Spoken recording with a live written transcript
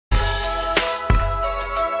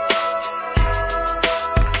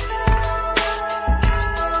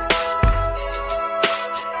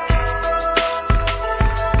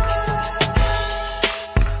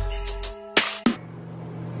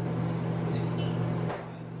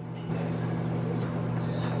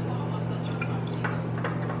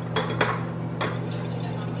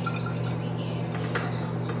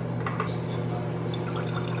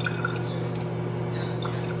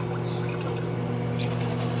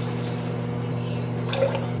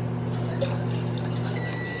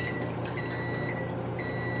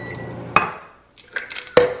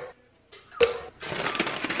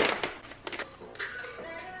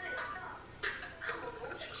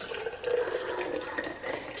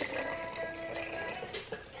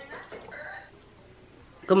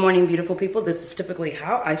Good morning, beautiful people. This is typically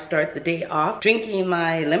how I start the day off, drinking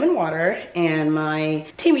my lemon water and my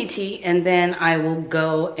Timmy tea, and then I will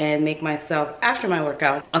go and make myself, after my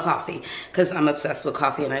workout, a coffee, because I'm obsessed with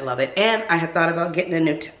coffee and I love it. And I have thought about getting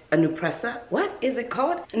a Nupressa. What is it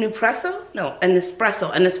called? A Nupresso? No, an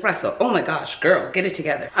espresso. Oh my gosh, girl, get it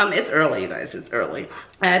together. It's early, you guys, it's early.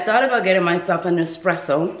 I thought about getting myself an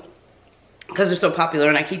espresso because they're so popular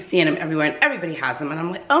and I keep seeing them everywhere and everybody has them and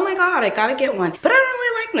I'm like, oh my god, I gotta get one. But I don't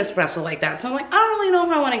really like Nespresso like that. So I'm like, I don't really know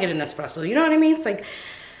if I want to get an espresso. You know what I mean? It's like,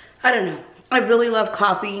 I don't know. I really love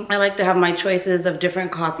coffee. I like to have my choices of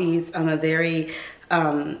different coffees. I'm a very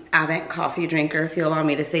avid coffee drinker, if you allow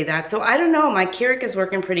me to say that. So I don't know, my Keurig is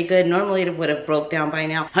working pretty good. Normally it would have broke down by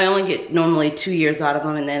now. I only get normally 2 years out of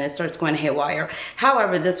them and then it starts going haywire.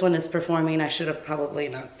 However, this one is performing. I should have probably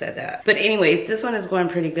not said that. But anyways, this one is going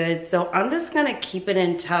pretty good. So I'm just gonna keep it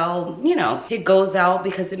until, you know, it goes out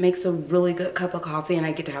because it makes a really good cup of coffee and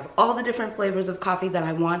I get to have all the different flavors of coffee that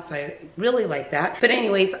I want. So I really like that. But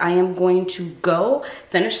anyways, I am going to go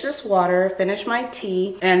finish this water, finish my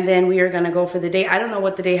tea, and then we are gonna go for the day. I don't know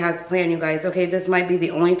what the day has planned, you guys. Okay, this might be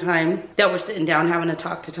the only time that we're sitting down having a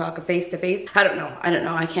talk, a face to face. I don't know.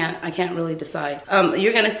 I can't really decide.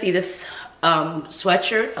 You're gonna see this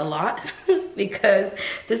sweatshirt a lot because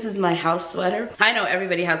this is my house sweater. I know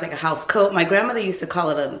everybody has like a house coat. My grandmother used to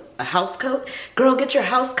call it a house coat. Girl, get your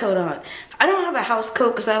house coat on. I don't have a house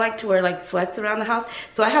coat because I like to wear like sweats around the house.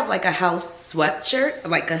 So I have like a house sweatshirt,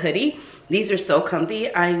 like a hoodie. These are so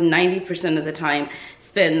comfy. I 90% of the time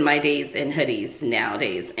spend my days in hoodies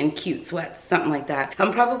nowadays and cute sweats, something like that.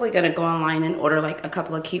 I'm probably gonna go online and order like a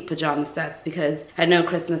couple of cute pajama sets because I know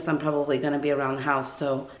Christmas I'm probably gonna be around the house,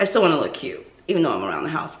 so I still wanna look cute even though I'm around the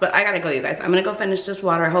house. But I gotta go, you guys. I'm gonna go finish this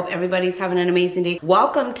water. I hope everybody's having an amazing day.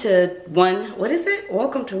 Welcome to what is it?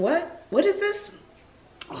 Welcome to what? What is this?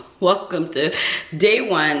 Welcome to day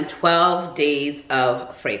 1, 12 days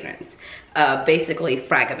of fragrance. Basically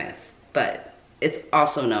Fragamus, but it's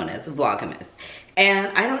also known as Vlogmas. And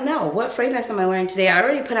I don't know, what fragrance am I wearing today? I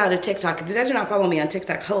already put out a TikTok. If you guys are not following me on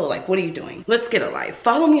TikTok, hello, like, what are you doing? Let's get a life.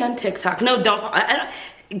 Follow me on TikTok. No, don't.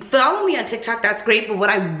 Follow me on TikTok, that's great, but what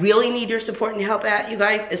I really need your support and help at, you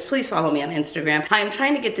guys, is please follow me on Instagram. I am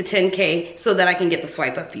trying to get to 10K so that I can get the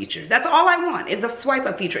swipe up feature. That's all I want, is a swipe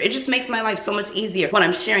up feature. It just makes my life so much easier when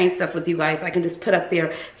I'm sharing stuff with you guys. I can just put up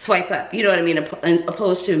there, swipe up, you know what I mean,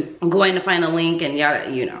 opposed to going to find a link and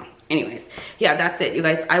yada, you know. Anyways, yeah, that's it, you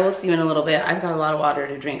guys. I will see you in a little bit. I've got a lot of water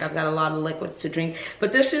to drink. I've got a lot of liquids to drink.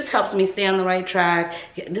 But this just helps me stay on the right track.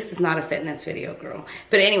 This is not a fitness video, girl.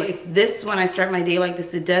 But anyways, this, when I start my day like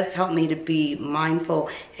this, it does help me to be mindful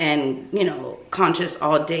and, you know, conscious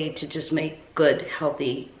all day to just make good,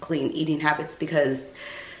 healthy, clean eating habits because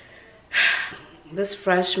this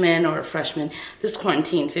this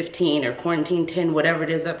quarantine 15 or quarantine 10, whatever it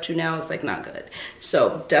is up to now, it's like not good.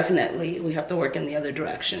 So definitely we have to work in the other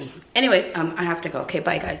direction. Anyways, I have to go. Okay,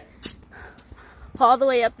 bye guys. All the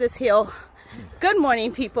way up this hill. Good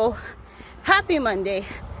morning, people. Happy Monday.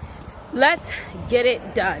 Let's get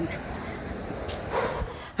it done.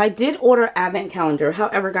 I did order advent calendar.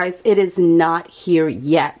 However, guys, it is not here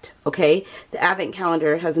yet, okay? The advent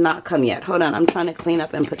calendar has not come yet. Hold on, I'm trying to clean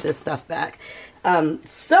up and put this stuff back.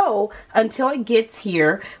 So until it gets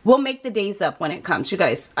here, we'll make the days up when it comes. You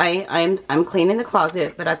guys, I'm cleaning the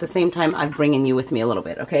closet, but at the same time, I'm bringing you with me a little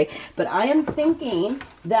bit, okay? But I am thinking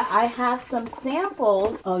that I have some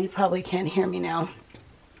samples. Oh, you probably can't hear me now.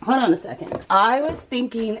 Hold on a second. I was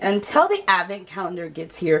thinking until the advent calendar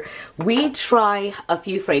gets here, we try a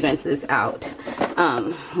few fragrances out.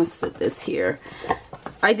 Let's set this here.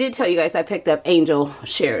 I did tell you guys I picked up Angel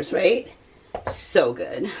Shares, right? So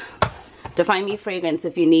good. Define Me Fragrance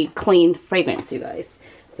if you need clean fragrance, you guys.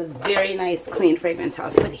 It's a very nice clean fragrance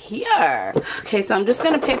house. But here, okay, so I'm just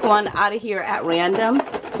gonna pick one out of here at random.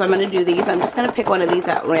 So I'm gonna do these. I'm just gonna pick one of these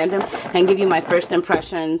at random and give you my first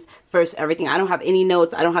impressions, first everything. I don't have any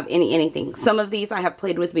notes. I don't have anything. Some of these I have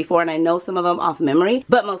played with before and I know some of them off memory,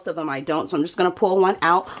 but most of them I don't. So I'm just gonna pull one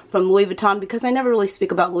out from Louis Vuitton because I never really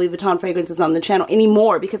speak about Louis Vuitton fragrances on the channel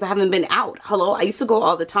anymore because I haven't been out. Hello, I used to go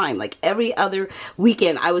all the time. Like every other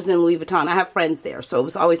weekend I was in Louis Vuitton. I have friends there, so it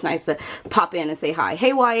was always nice to pop in and say hi.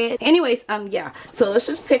 Hey Wyatt. Anyways, yeah. So let's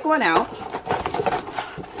just pick one out.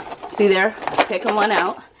 See there? Picking one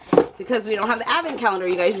out. Because we don't have the advent calendar,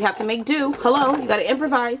 you guys. You have to make do. Hello, you gotta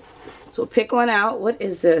improvise. So pick one out. What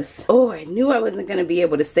is this? Oh, I knew I wasn't gonna be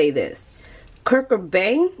able to say this.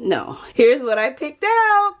 Kirker No. Here's what I picked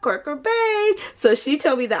out. Kirker. So she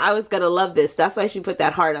told me that I was gonna love this. That's why she put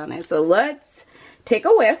that heart on it. So let's take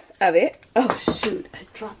a whiff of it. Oh shoot, I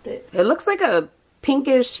dropped it. It looks like a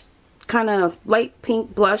pinkish, kind of light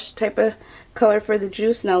pink blush type of color for the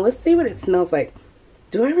juice. Now let's see what it smells like.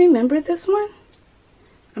 Do I remember this one?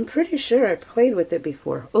 I'm pretty sure I played with it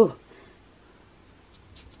before. Oh,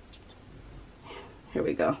 here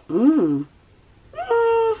we go.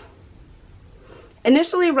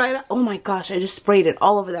 Initially right, oh my gosh, I just sprayed it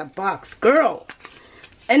all over that box, girl.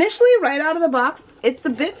 Initially right out of the box, it's a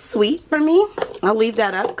bit sweet for me. I'll leave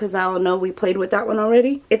that up because I'll know we played with that one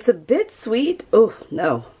already. It's a bit sweet. Oh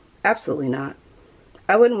no, absolutely not.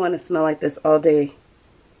 I wouldn't want to smell like this all day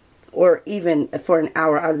or even for an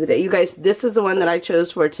hour out of the day. You guys, this is the one that I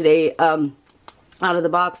chose for today. Out of the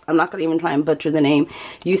box. I'm not going to even try and butcher the name.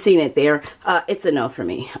 You've seen it there. It's a no for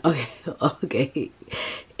me. Okay. Okay.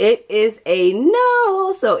 It is a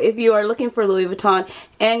no. So if you are looking for Louis Vuitton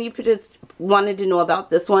and you just wanted to know about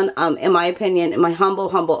this one, in my opinion, in my humble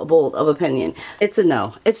bold of opinion, it's a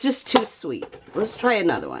no. It's just too sweet. Let's try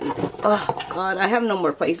another one. Oh God, I have no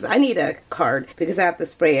more places. I need a card because I have to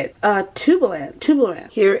spray it. Tubulant.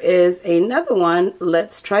 Here is another one.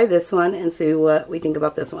 Let's try this one and see what we think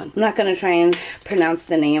about this one. I'm not gonna try and pronounce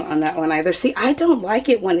the name on that one either. See, I don't like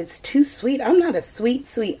it when it's too sweet. I'm not a sweet.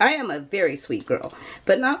 I am a very sweet girl,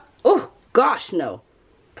 but not, oh gosh, no.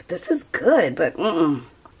 But this is good, but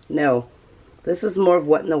no. This is more of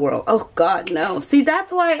what in the world. Oh God, no. See,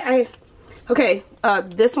 that's why okay,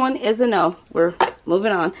 this one is a no. We're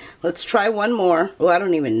moving on. Let's try one more. Well, I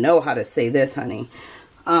don't even know how to say this, honey.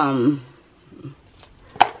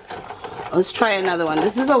 Let's try another one.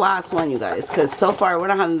 This is the last one, you guys, because so far we're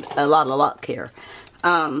not having a lot of luck here.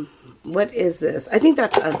 What is this? I think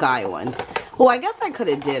that's a guy one. Well, I guess I could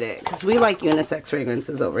have did it because we like unisex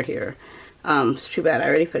fragrances over here. It's too bad I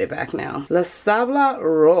already put it back now. Les Sables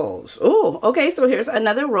Rose. Oh, okay, so here's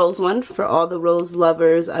another rose one for all the rose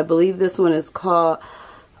lovers. I believe this one is called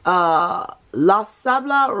Les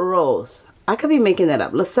Sables Rose. I could be making that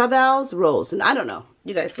up. Les Sables Rose. And I don't know.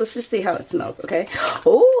 You guys, let's just see how it smells, okay?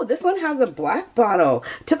 Oh, this one has a black bottle.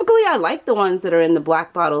 Typically, I like the ones that are in the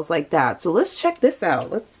black bottles like that. So let's check this out.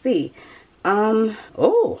 Let's see.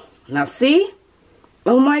 Oh, now see?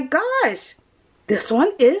 Oh my gosh. This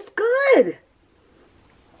one is good.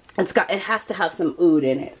 It has to have some oud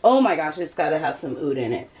in it. Oh my gosh, it's got to have some oud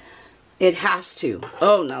in it. It has to.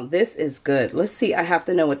 Oh, now this is good. Let's see. I have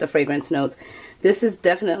to know what the fragrance notes. This has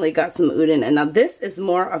definitely got some oud in it. Now this is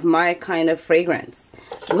more of my kind of fragrance.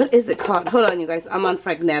 What is it called? Hold on, you guys. I'm on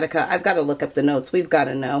Fragnetica. I've got to look up the notes. We've got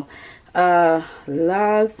to know.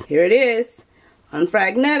 Here it is. On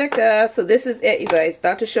Fragnetica. So this is it, you guys.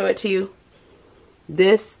 About to show it to you.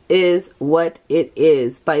 This is what it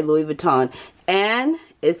is by Louis Vuitton. And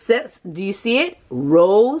it says, do you see it?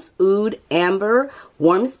 Rose, oud, amber,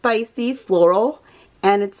 warm, spicy, floral,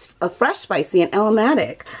 and it's a fresh, spicy, and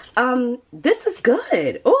aromatic. This is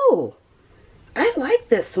good. Oh, I like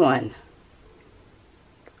this one.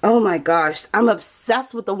 Oh my gosh, I'm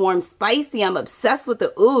obsessed with the warm spicy. I'm obsessed with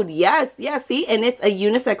the oud. Yes, yes, see? And it's a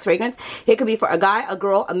unisex fragrance. It could be for a guy, a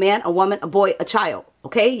girl, a man, a woman, a boy, a child.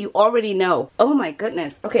 Okay, you already know. Oh my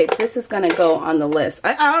goodness. Okay, this is gonna go on the list.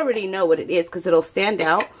 I already know what it is because it'll stand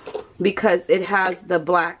out because it has the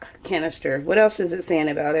black canister. What else is it saying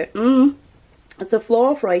about it? It's a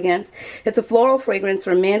floral fragrance. It's a floral fragrance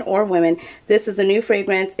for men or women. This is a new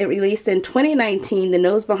fragrance. It released in 2019. The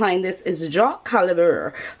nose behind this is Jacques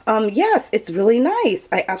Calibre. Yes, it's really nice.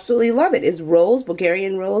 I absolutely love it. It's rose,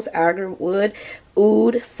 Bulgarian rose, agarwood,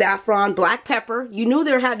 oud, saffron, black pepper. You knew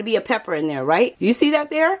there had to be a pepper in there, right? You see that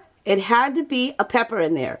there? It had to be a pepper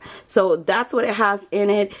in there. So that's what it has in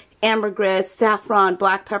it. Ambergris, saffron,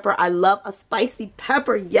 black pepper. I love a spicy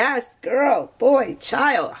pepper. Yes, girl, boy,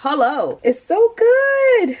 child. Hello. It's so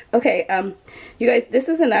good. Okay, you guys, this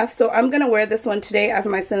is enough. So I'm going to wear this one today as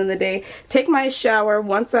my scent of the day. Take my shower.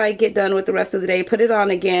 Once I get done with the rest of the day, put it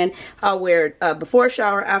on again. I'll wear it before a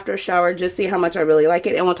shower, after a shower, just see how much I really like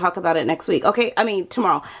it. And we'll talk about it next week. Okay, I mean,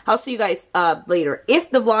 tomorrow. I'll see you guys later.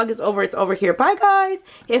 If the vlog is over, it's over here. Bye, guys.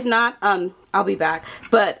 If not, I'll be back.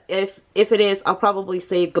 But if it is, I'll probably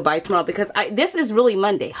say goodbye tomorrow because this is really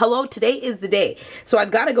Monday. Hello, today is the day. So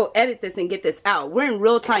I've got to go edit this and get this out. We're in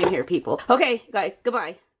real time here, people. Okay, guys,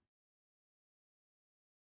 goodbye.